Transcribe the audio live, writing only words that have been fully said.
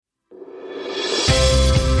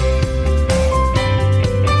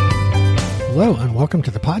Hello and welcome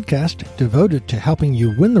to the podcast devoted to helping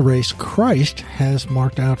you win the race Christ has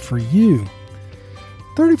marked out for you.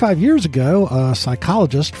 35 years ago, a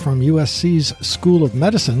psychologist from USC's School of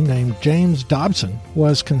Medicine named James Dobson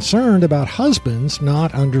was concerned about husbands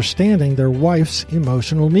not understanding their wife's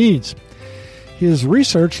emotional needs. His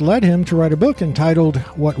research led him to write a book entitled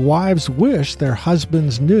What Wives Wish Their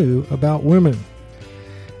Husbands Knew About Women.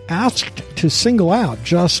 Asked to single out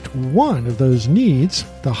just one of those needs,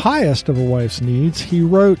 the highest of a wife's needs, he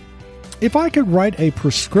wrote, "If I could write a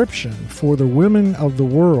prescription for the women of the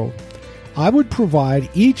world, I would provide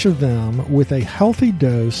each of them with a healthy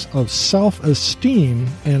dose of self-esteem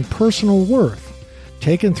and personal worth,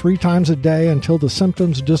 taken 3 times a day until the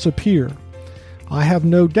symptoms disappear. I have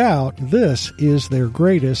no doubt this is their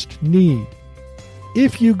greatest need."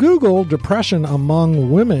 If you Google depression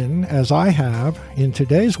among women, as I have in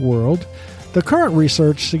today's world, the current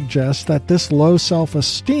research suggests that this low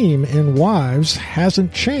self-esteem in wives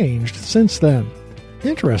hasn't changed since then.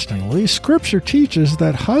 Interestingly, Scripture teaches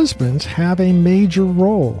that husbands have a major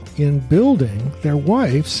role in building their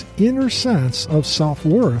wife's inner sense of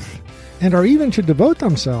self-worth and are even to devote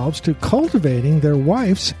themselves to cultivating their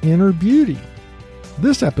wife's inner beauty.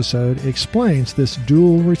 This episode explains this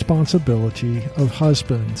dual responsibility of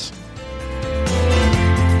husbands.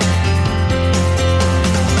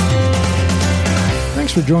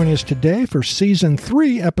 Thanks for joining us today for Season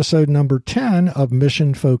 3, Episode number 10 of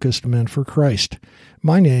Mission Focused Men for Christ.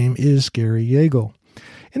 My name is Gary Yeagle.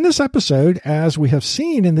 In this episode, as we have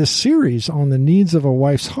seen in this series on the needs of a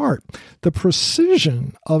wife's heart, the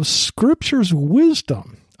precision of Scripture's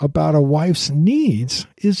wisdom about a wife's needs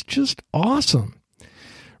is just awesome.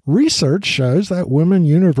 Research shows that women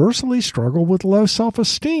universally struggle with low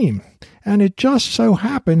self-esteem, and it just so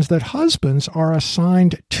happens that husbands are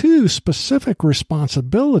assigned 2 specific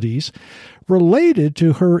responsibilities related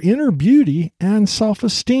to her inner beauty and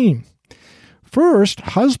self-esteem. First,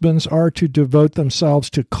 husbands are to devote themselves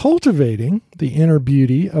to cultivating the inner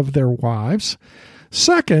beauty of their wives.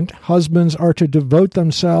 Second, husbands are to devote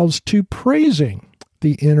themselves to praising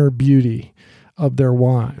the inner beauty of their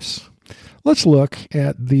wives. Let's look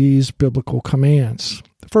at these biblical commands.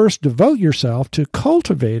 First, devote yourself to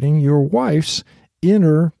cultivating your wife's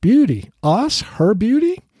inner beauty. Her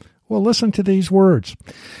beauty? Well, listen to these words.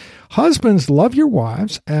 Husbands, love your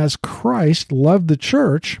wives as Christ loved the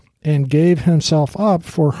church and gave himself up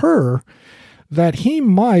for her, that he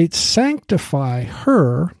might sanctify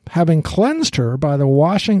her, having cleansed her by the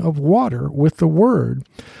washing of water with the word,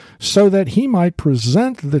 so that he might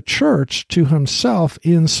present the church to himself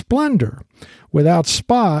in splendor, without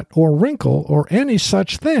spot or wrinkle or any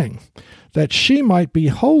such thing, that she might be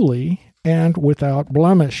holy and without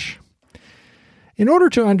blemish. In order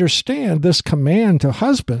to understand this command to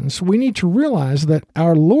husbands, we need to realize that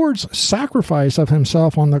our Lord's sacrifice of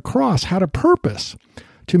himself on the cross had a purpose: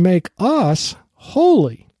 to make us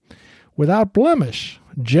holy, without blemish,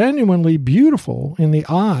 genuinely beautiful in the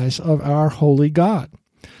eyes of our holy God.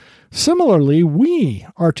 Similarly, we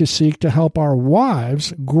are to seek to help our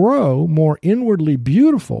wives grow more inwardly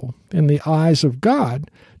beautiful in the eyes of God,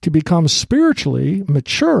 to become spiritually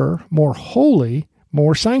mature, more holy,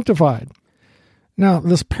 more sanctified. Now,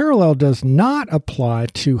 this parallel does not apply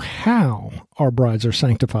to how our brides are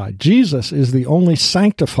sanctified. Jesus is the only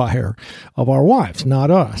sanctifier of our wives, not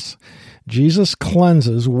us. Jesus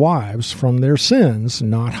cleanses wives from their sins,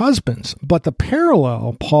 not husbands. But the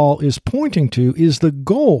parallel Paul is pointing to is the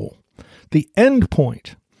goal, the end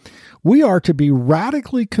point. We are to be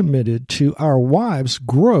radically committed to our wives'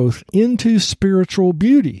 growth into spiritual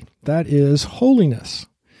beauty, that is, holiness.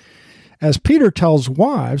 As Peter tells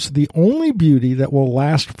wives, the only beauty that will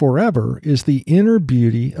last forever is the inner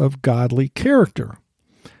beauty of godly character.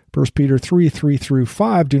 1 Peter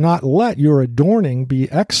 3:3-5, do not let your adorning be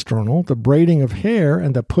external, the braiding of hair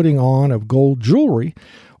and the putting on of gold jewelry,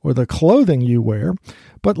 or the clothing you wear,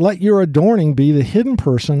 but let your adorning be the hidden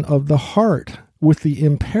person of the heart, with the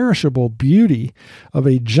imperishable beauty of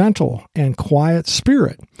a gentle and quiet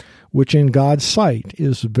spirit, which in God's sight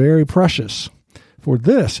is very precious. For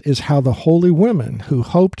this is how the holy women who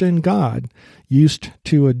hoped in God used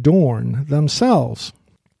to adorn themselves.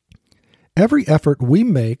 Every effort we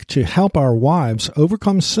make to help our wives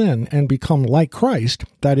overcome sin and become like Christ,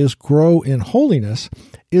 that is, grow in holiness,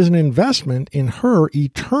 is an investment in her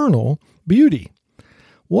eternal beauty.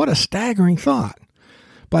 What a staggering thought.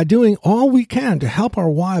 By doing all we can to help our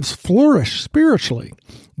wives flourish spiritually,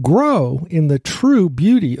 grow in the true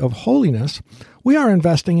beauty of holiness, we are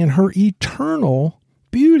investing in her eternal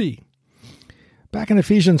beauty. Back in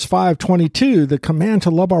Ephesians 5:22, the command to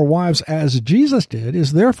love our wives as Jesus did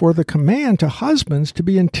is therefore the command to husbands to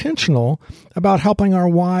be intentional about helping our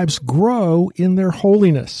wives grow in their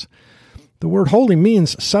holiness. The word holy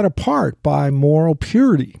means set apart by moral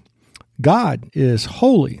purity. God is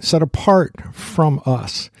holy, set apart from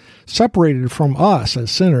us, separated from us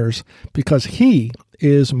as sinners because He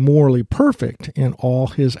is morally perfect in all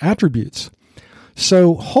His attributes.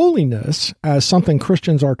 So holiness, as something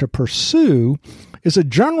Christians are to pursue, is a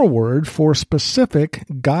general word for specific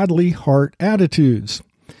godly heart attitudes.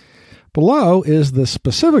 Below is the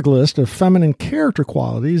specific list of feminine character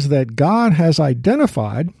qualities that God has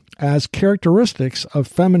identified as characteristics of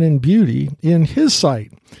feminine beauty in His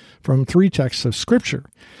sight from 3 texts of Scripture.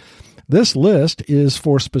 This list is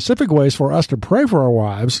for specific ways for us to pray for our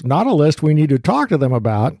wives, not a list we need to talk to them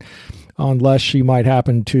about, unless she might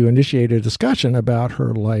happen to initiate a discussion about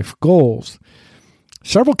her life goals.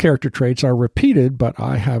 Several character traits are repeated, but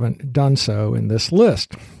I haven't done so in this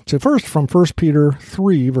list. So first, from 1 Peter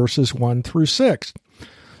 3, verses 1 through 6.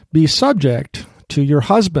 Be subject to your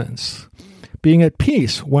husbands, being at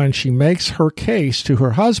peace when she makes her case to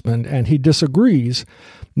her husband and he disagrees,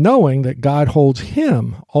 knowing that God holds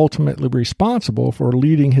him ultimately responsible for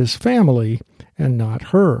leading his family and not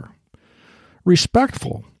her.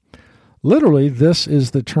 Respectful. Literally, this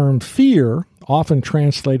is the term fear, often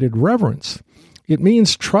translated reverence. It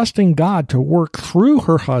means trusting God to work through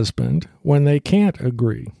her husband when they can't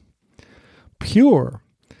agree. Pure.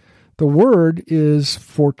 The word is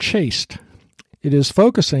for chaste. It is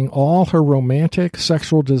focusing all her romantic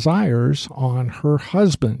sexual desires on her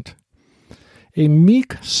husband. A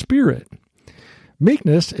meek spirit.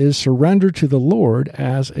 Meekness is surrender to the Lord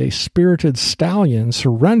as a spirited stallion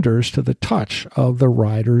surrenders to the touch of the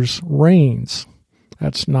rider's reins.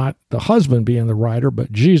 That's not the husband being the rider,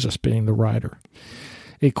 but Jesus being the rider.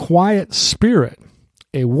 A quiet spirit,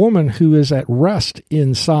 a woman who is at rest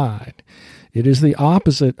inside. It is the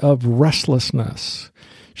opposite of restlessness.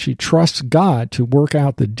 She trusts God to work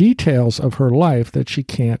out the details of her life that she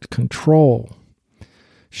can't control.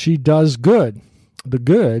 She does good. The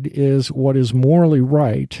good is what is morally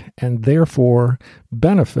right and therefore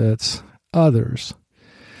benefits others.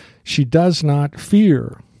 She does not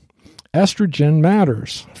fear. Estrogen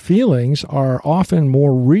matters. Feelings are often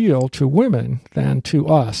more real to women than to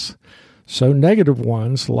us, so negative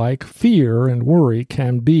ones like fear and worry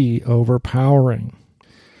can be overpowering.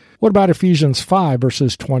 What about Ephesians 5,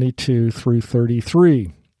 verses 22 through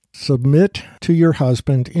 33? Submit to your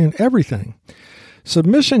husband in everything.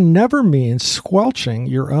 Submission never means squelching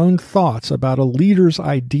your own thoughts about a leader's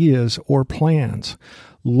ideas or plans.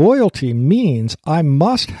 Loyalty means I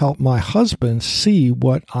must help my husband see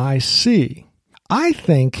what I see. I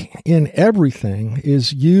think in everything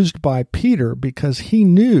is used by Peter because he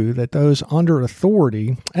knew that those under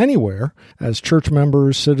authority anywhere, as church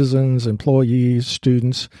members, citizens, employees,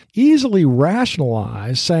 students, easily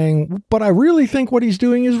rationalize saying, but I really think what he's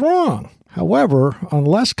doing is wrong. However,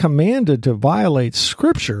 unless commanded to violate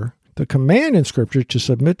Scripture, the command in Scripture to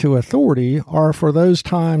submit to authority are for those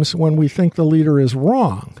times when we think the leader is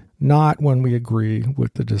wrong, not when we agree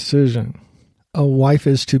with the decision. A wife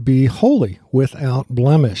is to be holy, without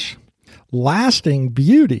blemish. Lasting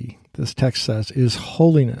beauty, this text says, is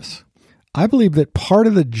holiness. I believe that part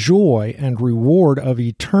of the joy and reward of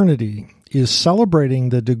eternity is celebrating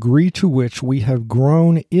the degree to which we have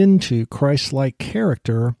grown into Christ-like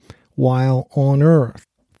character while on earth.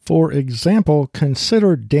 For example,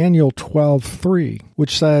 consider Daniel 12:3,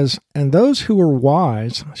 which says, "And those who are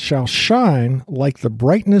wise shall shine like the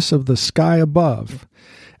brightness of the sky above,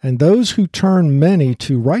 and those who turn many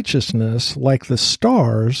to righteousness like the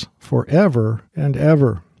stars forever and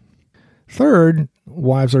ever." Third,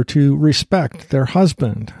 wives are to respect their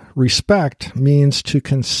husband. Respect means to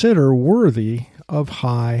consider worthy of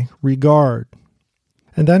high regard.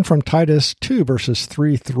 And then from Titus 2, verses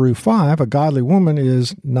 3 through 5, a godly woman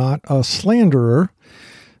is not a slanderer,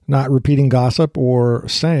 not repeating gossip or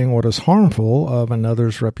saying what is harmful of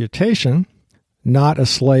another's reputation, not a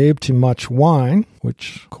slave to much wine,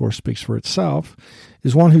 which of course speaks for itself,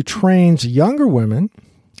 is one who trains younger women,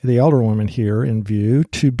 the elder women here in view,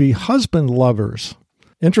 to be husband lovers.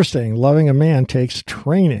 Interesting, loving a man takes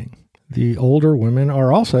training. The older women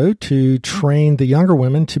are also to train the younger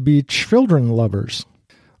women to be children lovers.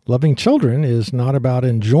 Loving children is not about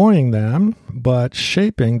enjoying them, but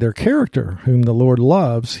shaping their character. Whom the Lord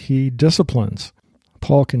loves, he disciplines.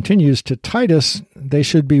 Paul continues to Titus, they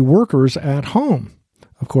should be workers at home.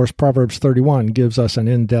 Of course, Proverbs 31 gives us an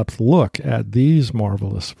in-depth look at these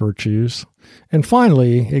marvelous virtues. And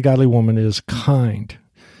finally, a godly woman is kind.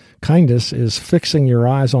 Kindness is fixing your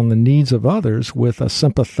eyes on the needs of others with a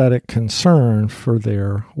sympathetic concern for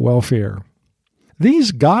their welfare.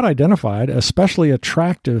 These God-identified, especially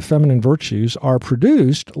attractive feminine virtues are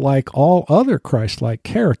produced, like all other Christ-like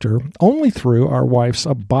character, only through our wife's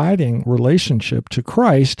abiding relationship to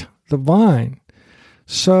Christ, the vine.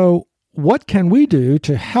 So, what can we do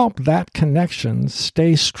to help that connection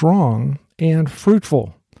stay strong and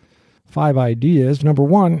fruitful? 5 ideas. Number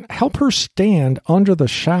 1, help her stand under the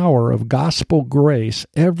shower of gospel grace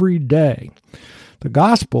every day. The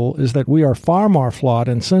gospel is that we are far more flawed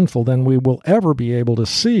and sinful than we will ever be able to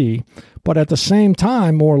see, but at the same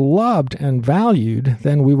time more loved and valued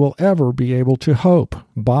than we will ever be able to hope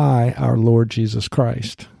by our Lord Jesus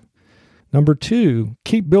Christ. Number 2,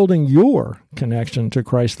 keep building your connection to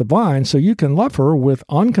Christ the vine so you can love her with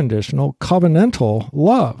unconditional covenantal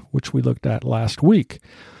love, which we looked at last week.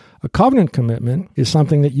 A covenant commitment is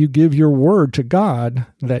something that you give your word to God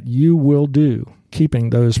that you will do,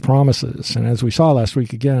 keeping those promises. And as we saw last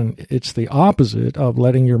week, again, it's the opposite of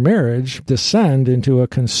letting your marriage descend into a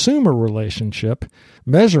consumer relationship,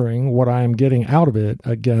 measuring what I am getting out of it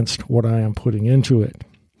against what I am putting into it.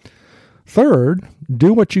 Third,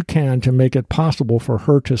 do what you can to make it possible for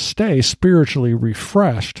her to stay spiritually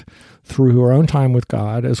refreshed through her own time with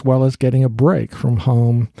God, as well as getting a break from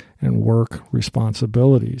home and work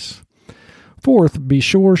responsibilities. Fourth, be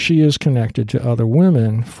sure she is connected to other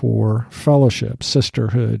women for fellowship,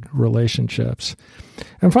 sisterhood, relationships.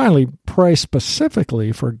 And finally, pray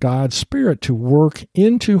specifically for God's Spirit to work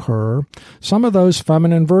into her some of those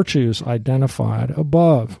feminine virtues identified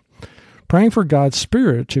above. Praying for God's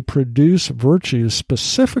Spirit to produce virtues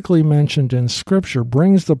specifically mentioned in Scripture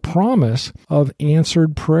brings the promise of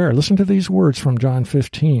answered prayer. Listen to these words from John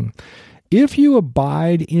 15. If you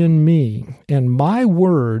abide in me, and my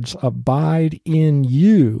words abide in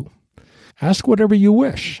you, ask whatever you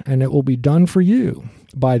wish, and it will be done for you.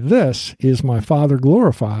 By this is my Father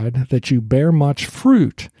glorified, that you bear much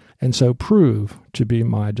fruit, and so prove to be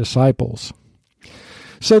my disciples.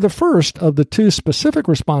 So the first of the 2 specific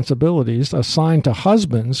responsibilities assigned to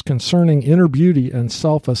husbands concerning inner beauty and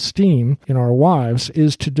self-esteem in our wives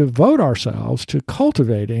is to devote ourselves to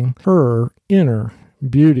cultivating her inner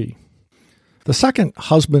beauty. The second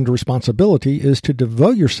husband responsibility is to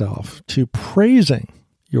devote yourself to praising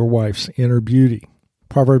your wife's inner beauty.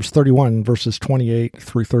 Proverbs 31, verses 28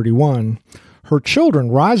 through 31. Her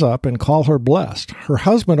children rise up and call her blessed, her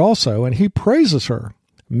husband also, and he praises her.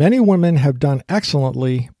 Many women have done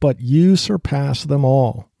excellently, but you surpass them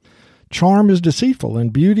all. Charm is deceitful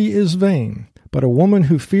and beauty is vain, but a woman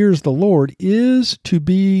who fears the Lord is to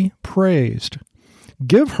be praised.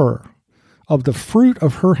 Give her of the fruit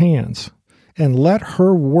of her hands, and let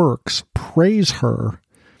her works praise her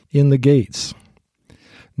in the gates.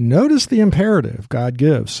 Notice the imperative God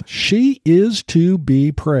gives. She is to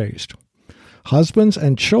be praised. Husbands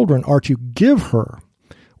and children are to give her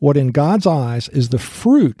what in God's eyes is the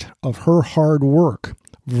fruit of her hard work,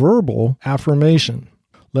 verbal affirmation.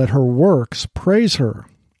 Let her works praise her.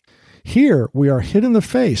 Here we are hit in the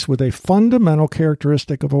face with a fundamental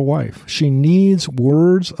characteristic of a wife. She needs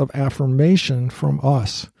words of affirmation from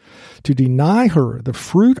us. To deny her the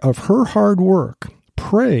fruit of her hard work,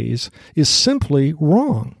 praise, is simply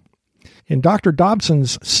wrong. In Dr.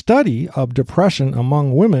 Dobson's study of depression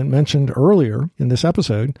among women mentioned earlier in this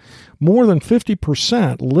episode, more than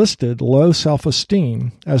 50% listed low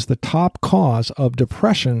self-esteem as the top cause of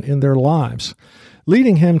depression in their lives,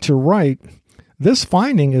 leading him to write, "This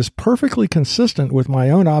finding is perfectly consistent with my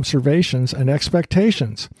own observations and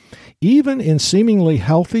expectations. Even in seemingly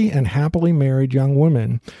healthy and happily married young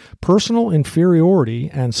women, personal inferiority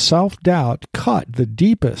and self-doubt cut the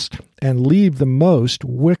deepest and leave the most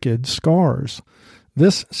wicked scars.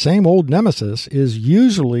 This same old nemesis is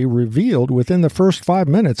usually revealed within the first 5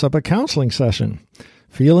 minutes of a counseling session.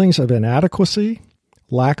 Feelings of inadequacy,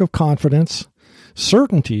 lack of confidence,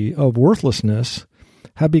 certainty of worthlessness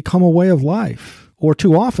have become a way of life, or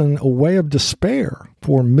too often a way of despair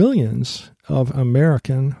for millions of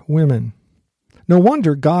American women. No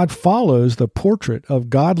wonder God follows the portrait of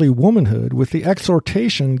godly womanhood with the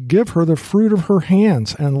exhortation, give her the fruit of her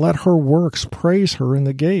hands and let her works praise her in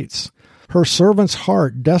the gates. Her servant's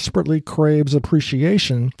heart desperately craves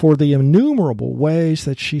appreciation for the innumerable ways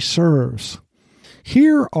that she serves.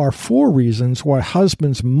 Here are 4 reasons why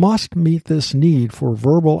husbands must meet this need for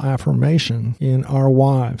verbal affirmation in our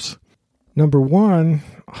wives. Number 1,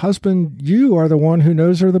 husband, you are the one who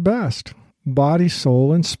knows her the best, body,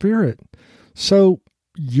 soul, and spirit. So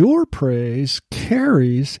your praise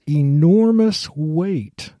carries enormous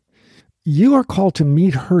weight. You are called to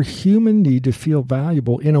meet her human need to feel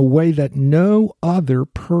valuable in a way that no other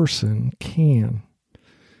person can.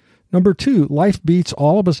 Number 2, life beats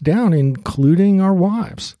all of us down, including our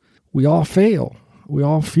wives. We all fail. We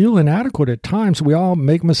all feel inadequate at times. We all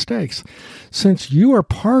make mistakes. Since you are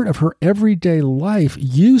part of her everyday life,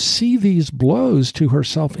 you see these blows to her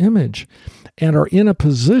self-image and are in a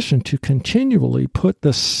position to continually put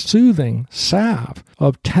the soothing salve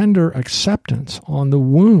of tender acceptance on the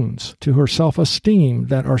wounds to her self-esteem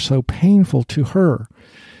that are so painful to her.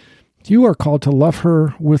 You are called to love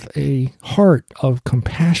her with a heart of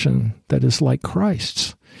compassion that is like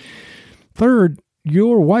Christ's. Third,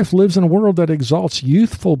 your wife lives in a world that exalts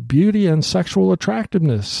youthful beauty and sexual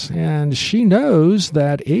attractiveness, and she knows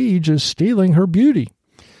that age is stealing her beauty.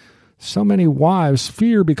 So many wives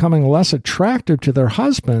fear becoming less attractive to their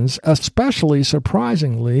husbands, especially,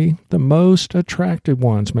 surprisingly, the most attractive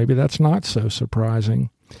ones. Maybe that's not so surprising.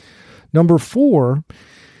 Number 4,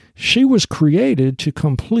 she was created to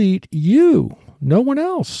complete you, no one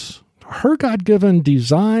else. Her God-given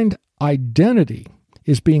designed identity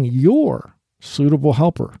is being your suitable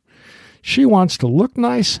helper. She wants to look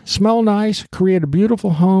nice, smell nice, create a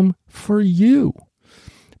beautiful home for you.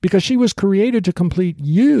 Because she was created to complete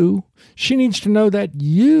you, she needs to know that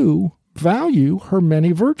you value her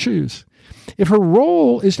many virtues. If her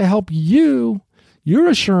role is to help you, your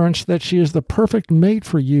assurance that she is the perfect mate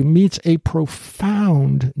for you meets a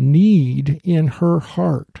profound need in her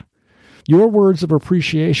heart. Your words of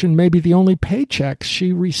appreciation may be the only paychecks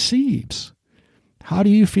she receives. How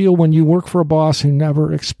do you feel when you work for a boss who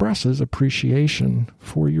never expresses appreciation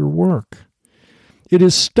for your work? It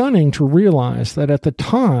is stunning to realize that at the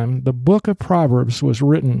time the book of Proverbs was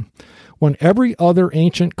written, when every other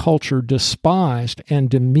ancient culture despised and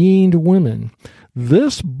demeaned women,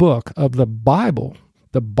 this book of the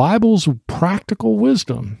Bible's practical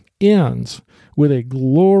wisdom, ends with a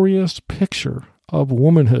glorious picture of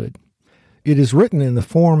womanhood. It is written in the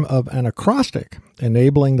form of an acrostic,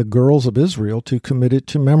 enabling the girls of Israel to commit it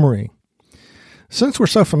to memory. Since we're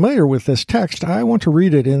so familiar with this text, I want to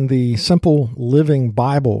read it in the Simple Living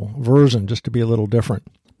Bible version, just to be a little different.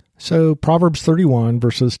 So, Proverbs 31,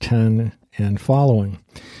 verses 10 and following.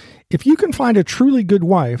 If you can find a truly good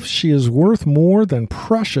wife, she is worth more than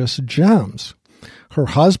precious gems. Her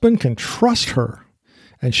husband can trust her,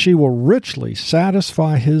 and she will richly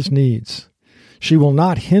satisfy his needs. She will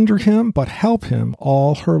not hinder him, but help him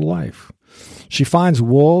all her life. She finds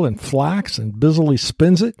wool and flax and busily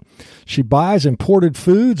spins it. She buys imported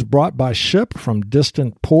foods brought by ship from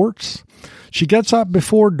distant ports. She gets up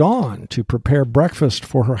before dawn to prepare breakfast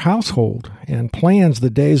for her household and plans the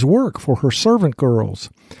day's work for her servant girls.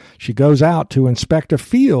 She goes out to inspect a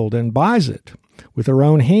field and buys it. With her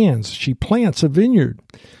own hands, she plants a vineyard.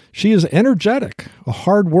 She is energetic, a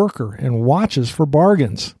hard worker, and watches for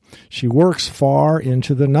bargains. She works far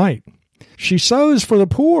into the night. She sews for the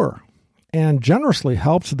poor and generously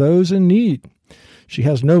helps those in need. She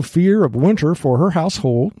has no fear of winter for her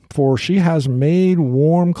household, for she has made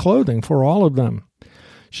warm clothing for all of them.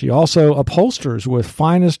 She also upholsters with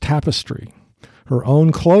finest tapestry. Her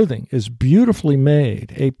own clothing is beautifully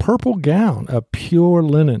made, a purple gown of pure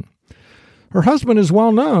linen. Her husband is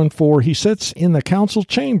well known, for he sits in the council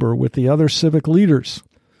chamber with the other civic leaders.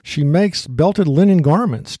 She makes belted linen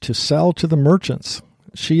garments to sell to the merchants.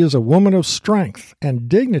 She is a woman of strength and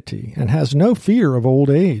dignity and has no fear of old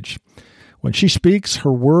age. When she speaks,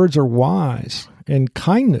 her words are wise, and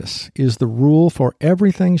kindness is the rule for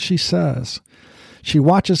everything she says. She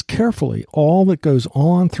watches carefully all that goes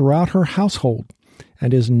on throughout her household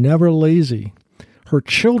and is never lazy. Her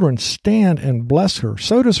children stand and bless her.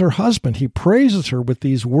 So does her husband. He praises her with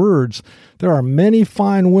these words, "There are many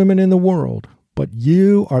fine women in the world, but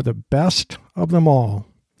you are the best of them all."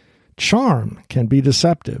 Charm can be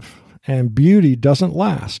deceptive, and beauty doesn't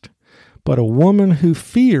last, but a woman who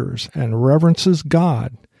fears and reverences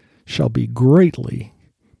God shall be greatly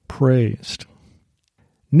praised.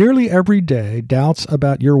 Nearly every day, doubts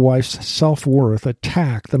about your wife's self-worth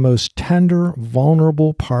attack the most tender,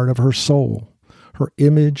 vulnerable part of her soul, her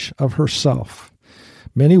image of herself.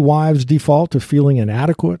 Many wives default to feeling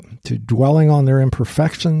inadequate, to dwelling on their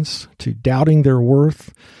imperfections, to doubting their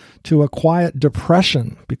worth, to a quiet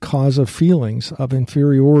depression because of feelings of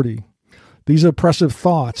inferiority. These oppressive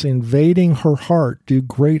thoughts invading her heart do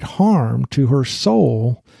great harm to her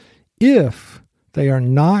soul if they are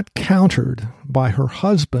not countered by her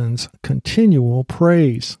husband's continual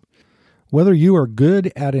praise. Whether you are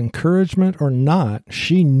good at encouragement or not,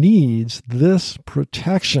 she needs this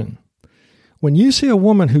protection. When you see a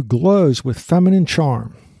woman who glows with feminine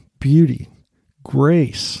charm, beauty,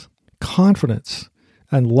 grace, confidence,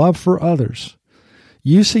 and love for others,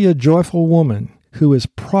 you see a joyful woman who is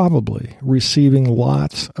probably receiving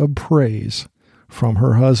lots of praise from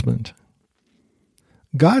her husband.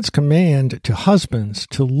 God's command to husbands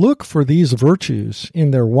to look for these virtues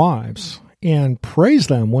in their wives and praise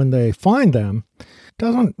them when they find them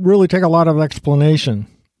doesn't really take a lot of explanation.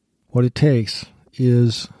 What it takes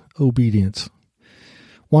is obedience.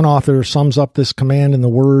 One author sums up this command in the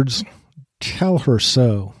words, "Tell her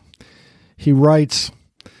so." He writes,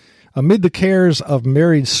 "Amid the cares of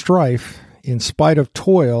married strife, in spite of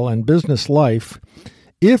toil and business life,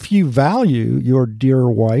 if you value your dear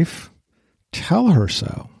wife, tell her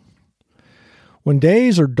so. When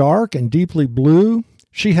days are dark and deeply blue,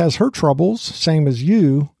 she has her troubles, same as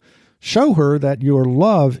you. Show her that your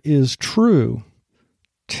love is true.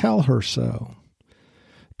 Tell her so.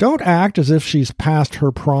 Don't act as if she's past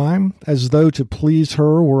her prime, as though to please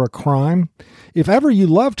her were a crime. If ever you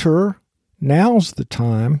loved her, now's the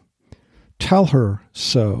time. Tell her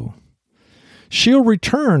so. She'll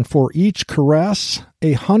return for each caress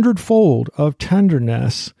 100-fold of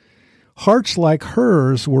tenderness. Hearts like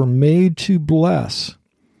hers were made to bless.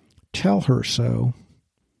 Tell her so.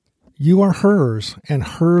 You are hers and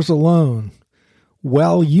hers alone.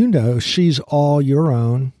 Well, you know she's all your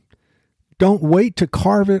own. Don't wait to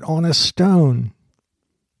carve it on a stone.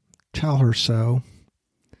 Tell her so.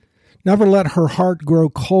 Never let her heart grow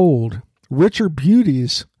cold. Richer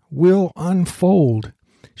beauties will unfold.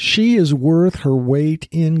 She is worth her weight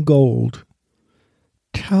in gold.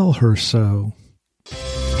 Tell her so.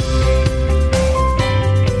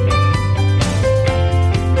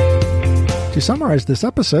 To summarize this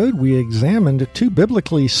episode, we examined two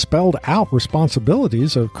biblically spelled out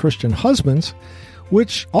responsibilities of Christian husbands,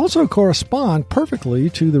 which also correspond perfectly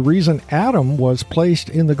to the reason Adam was placed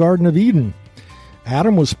in the Garden of Eden.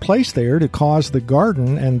 Adam was placed there to cause the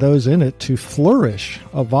garden and those in it to flourish,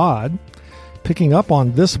 avad. Picking up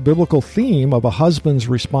on this biblical theme of a husband's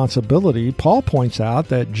responsibility, Paul points out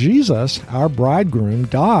that Jesus, our bridegroom,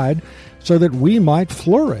 died so that we might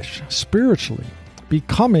flourish spiritually,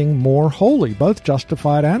 becoming more holy, both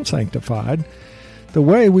justified and sanctified, the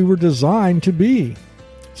way we were designed to be.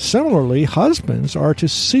 Similarly, husbands are to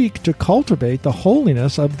seek to cultivate the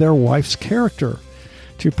holiness of their wife's character,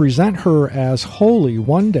 to present her as holy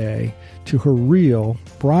one day to her real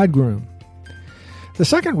bridegroom. The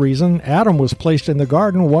second reason Adam was placed in the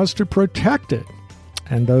garden was to protect it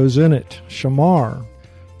and those in it, shamar.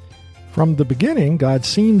 From the beginning, God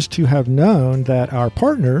seems to have known that our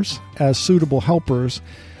partners, as suitable helpers,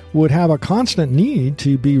 would have a constant need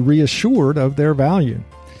to be reassured of their value,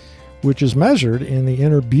 which is measured in the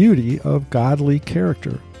inner beauty of godly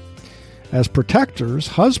character. As protectors,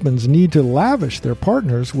 husbands need to lavish their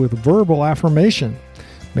partners with verbal affirmation,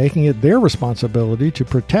 making it their responsibility to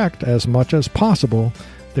protect as much as possible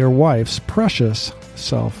their wife's precious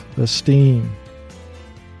self-esteem.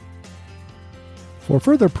 For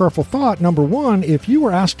further prayerful thought, number one, if you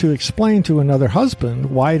were asked to explain to another husband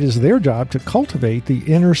why it is their job to cultivate the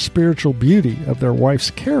inner spiritual beauty of their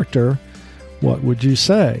wife's character, what would you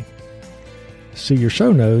say? See your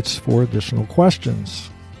show notes for additional questions.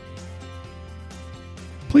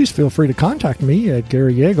 Please feel free to contact me at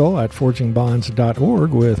Gary Yeagle at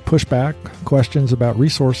forgingbonds.org with pushback, questions about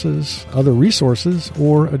resources, other resources,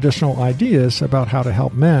 or additional ideas about how to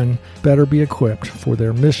help men better be equipped for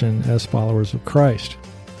their mission as followers of Christ.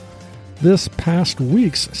 This past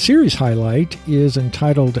week's series highlight is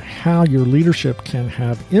entitled How Your Leadership Can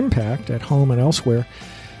Have Impact at Home and Elsewhere.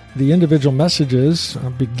 The individual messages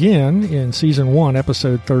begin in Season 1,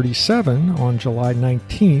 Episode 37 on July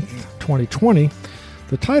 19th, 2020.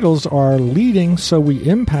 The titles are Leading So We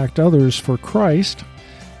Impact Others for Christ,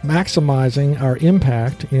 Maximizing Our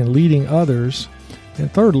Impact in Leading Others,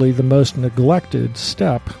 and thirdly, The Most Neglected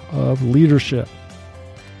Step of Leadership.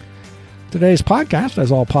 Today's podcast,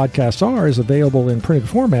 as all podcasts are, is available in printed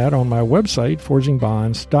format on my website,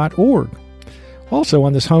 forgingbonds.org. Also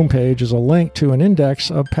on this homepage is a link to an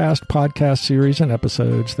index of past podcast series and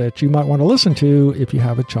episodes that you might want to listen to if you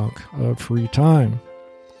have a chunk of free time.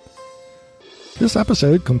 This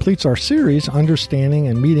episode completes our series, Understanding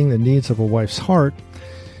and Meeting the Needs of a Wife's Heart.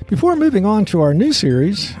 Before moving on to our new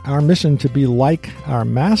series, Our Mission to Be Like Our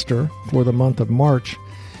Master, for the month of March,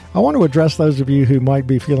 I want to address those of you who might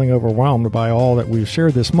be feeling overwhelmed by all that we've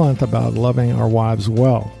shared this month about loving our wives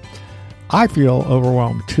well. I feel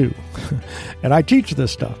overwhelmed too, and I teach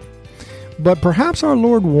this stuff. But perhaps our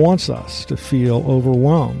Lord wants us to feel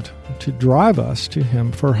overwhelmed, to drive us to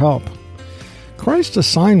Him for help. Christ's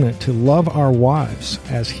assignment to love our wives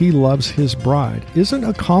as He loves His bride isn't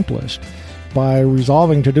accomplished by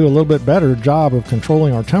resolving to do a little bit better job of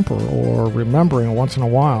controlling our temper or remembering once in a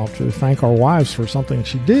while to thank our wives for something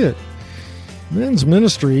she did. Men's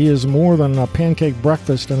ministry is more than a pancake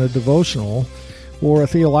breakfast and a devotional or a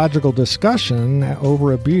theological discussion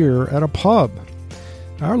over a beer at a pub.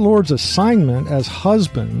 Our Lord's assignment as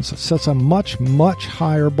husbands sets a much, much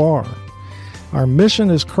higher bar. Our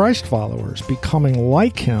mission as Christ followers, becoming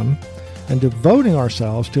like Him and devoting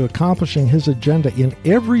ourselves to accomplishing His agenda in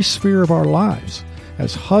every sphere of our lives,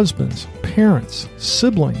 as husbands, parents,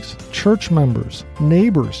 siblings, church members,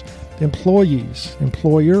 neighbors, employees,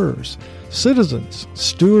 employers, citizens,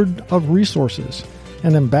 steward of resources,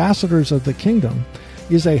 and ambassadors of the kingdom,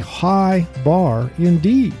 is a high bar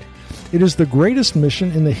indeed. It is the greatest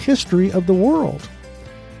mission in the history of the world.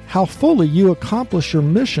 How fully you accomplish your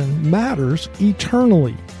mission matters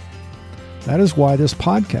eternally. That is why this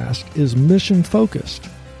podcast is mission-focused.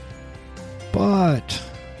 But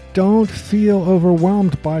don't feel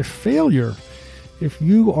overwhelmed by failure. If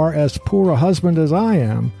you are as poor a husband as I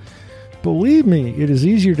am, believe me, it is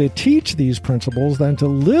easier to teach these principles than to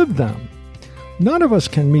live them. None of us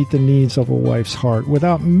can meet the needs of a wife's heart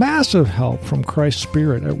without massive help from Christ's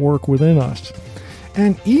Spirit at work within us.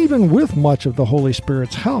 And even with much of the Holy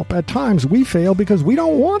Spirit's help, at times we fail because we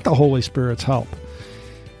don't want the Holy Spirit's help.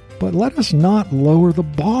 But let us not lower the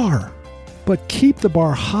bar, but keep the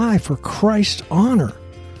bar high for Christ's honor.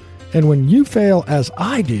 And when you fail as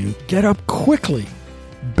I do, get up quickly,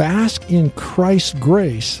 bask in Christ's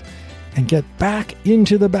grace, and get back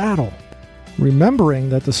into the battle, remembering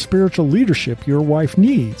that the spiritual leadership your wife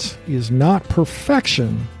needs is not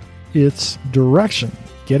perfection, it's direction,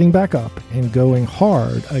 getting back up and going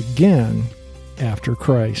hard again after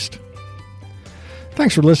Christ.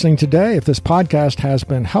 Thanks for listening today. If this podcast has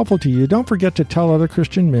been helpful to you, don't forget to tell other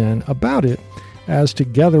Christian men about it, as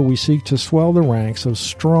together we seek to swell the ranks of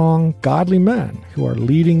strong, godly men who are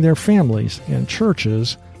leading their families and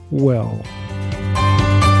churches well.